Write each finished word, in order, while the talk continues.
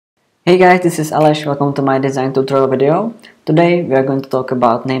Hey guys, this is Alesh. Welcome to my design tutorial video. Today we are going to talk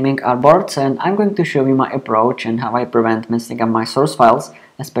about naming artboards, and I'm going to show you my approach and how I prevent messing up my source files,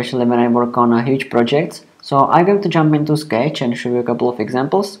 especially when I work on huge projects. So I'm going to jump into Sketch and show you a couple of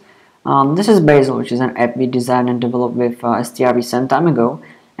examples. This is Basil, which is an app we designed and developed with STRV some time ago,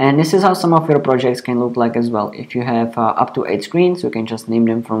 and this is how some of your projects can look like as well. If you have up to 8 screens, you can just name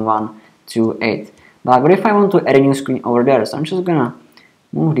them from 1 to 8. But what if I want to add a new screen over there? So I'm just gonna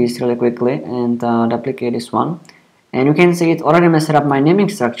move this really quickly and duplicate this one, and you can see it already messed up my naming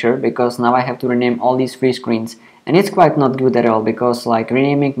structure because now I have to rename all these 3 screens, and it's quite not good at all because like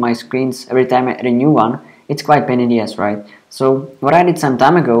renaming my screens every time I add a new one, it's quite pain in the ass, right? So what I did some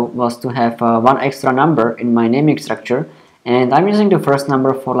time ago was to have one extra number in my naming structure, and I'm using the first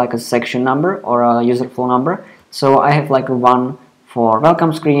number for like a section number or a user flow number. So I have like a 1 for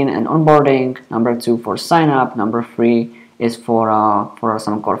welcome screen and onboarding, number 2 for sign up, number 3 is for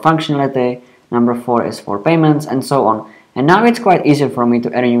some core functionality, number 4 is for payments, and so on. And now it's quite easier for me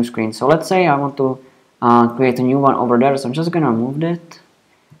to add a new screen. So let's say I want to create a new one over there, so I'm just gonna move that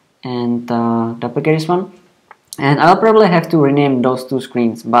and duplicate this one. And I'll probably have to rename those 2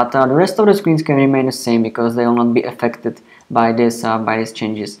 screens, but the rest of the screens can remain the same because they will not be affected by these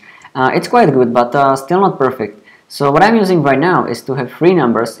changes. It's quite good, but still not perfect. So what I'm using right now is to have 3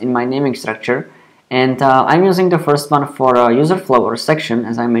 numbers in my naming structure. And I'm using the first one for user flow or section,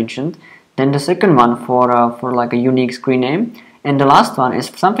 as I mentioned, then the second one for like a unique screen name, and the last one is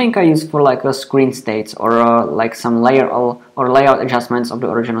something I use for like a screen states or like some layer or layout adjustments of the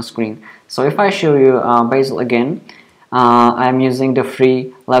original screen. So if I show you Basil again, I'm using the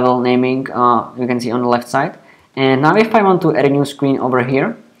free level naming you can see on the left side. And now if I want to add a new screen over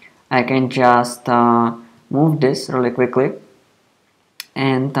here, I can just move this really quickly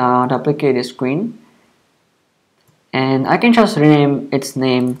and duplicate the screen, and I can just rename its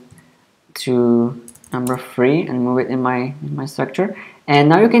name to number 3 and move it in my structure. And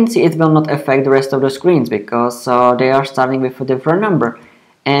now you can see it will not affect the rest of the screens because they are starting with a different number.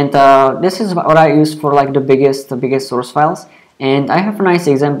 And this is what I use for like the biggest source files. And I have a nice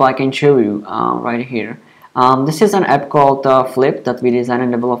example I can show you right here. This is an app called Flip that we designed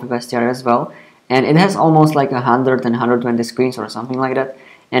and developed with STR as well. And it has almost like 100 and 120 screens or something like that.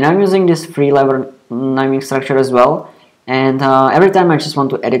 And I'm using this free level naming structure as well. And every time I just want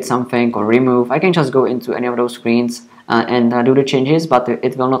to edit something or remove, I can just go into any of those screens and do the changes, but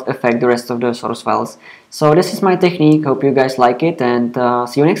it will not affect the rest of the source files. So this is my technique. Hope you guys like it, and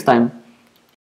see you next time.